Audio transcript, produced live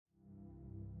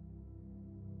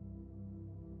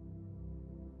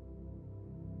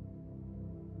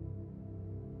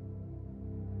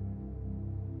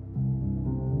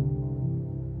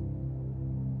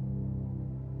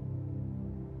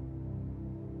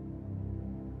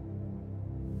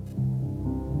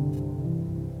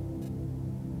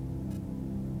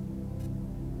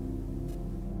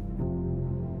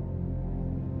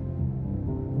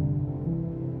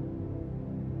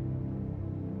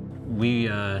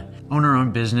own our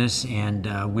own business,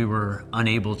 and we were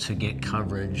unable to get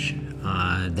coverage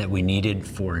that we needed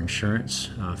for insurance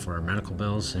for our medical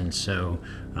bills, and so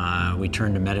we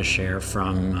turned to Medi-Share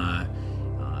from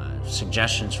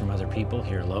suggestions from other people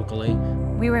here locally.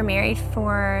 We were married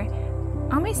for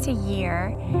almost a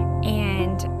year,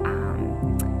 and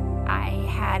I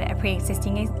had a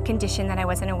pre-existing condition that I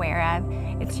wasn't aware of.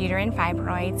 It's uterine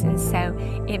fibroids, and so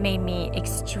it made me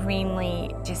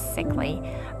extremely just sickly.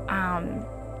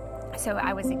 So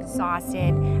I was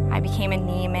exhausted, I became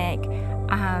anemic,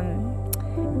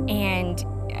 and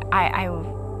I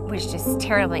was just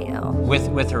terribly ill.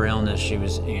 With her illness, she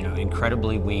was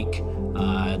incredibly weak.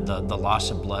 The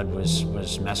loss of blood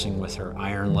was messing with her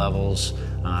iron levels.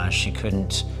 She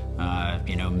couldn't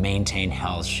maintain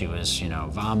health. She was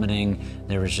vomiting.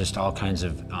 There was just all kinds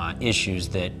of issues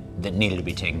that needed to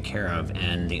be taken care of,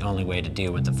 and the only way to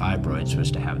deal with the fibroids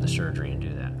was to have the surgery and do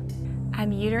that.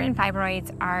 Uterine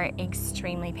fibroids are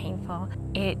extremely painful.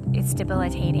 It's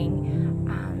debilitating.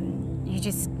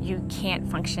 You can't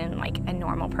function like a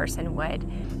normal person would.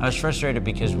 I was frustrated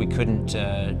because we couldn't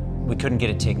get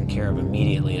it taken care of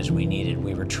immediately as we needed.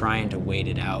 We were trying to wait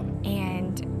it out.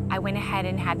 And I went ahead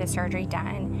and had the surgery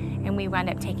done, and we wound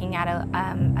up taking out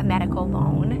a medical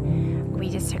loan. We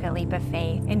just took a leap of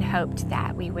faith and hoped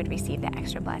that we would receive the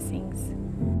extra blessings.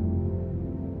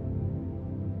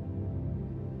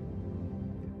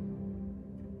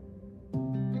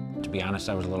 To be honest,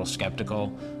 I was a little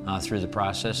skeptical through the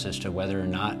process as to whether or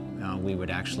not we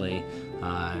would actually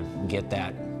get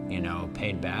that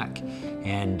paid back,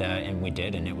 and we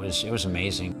did, and it was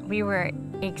amazing. We were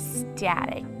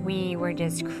ecstatic. We were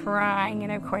just crying,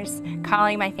 and of course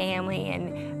calling my family,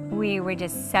 and we were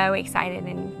just so excited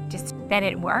and just that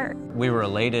it worked. We were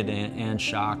elated and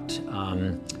shocked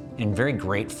and very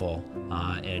grateful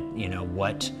at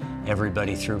what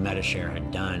everybody through Medi-Share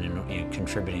had done and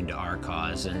contributing to our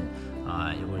cause, and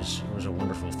it was a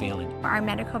wonderful feeling. Our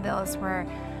medical bills were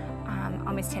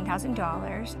almost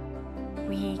 $10,000.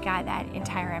 We got that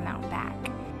entire amount back.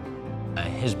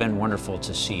 It has been wonderful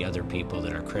to see other people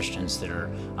that are Christians that are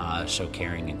so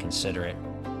caring and considerate.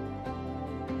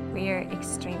 We are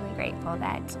extremely grateful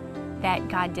that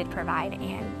God did provide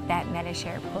and that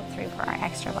Medi-Share pulled through for our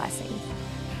extra blessings.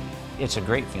 It's a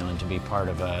great feeling to be part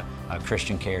of a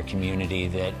Christian care community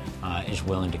that is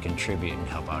willing to contribute and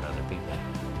help out other people.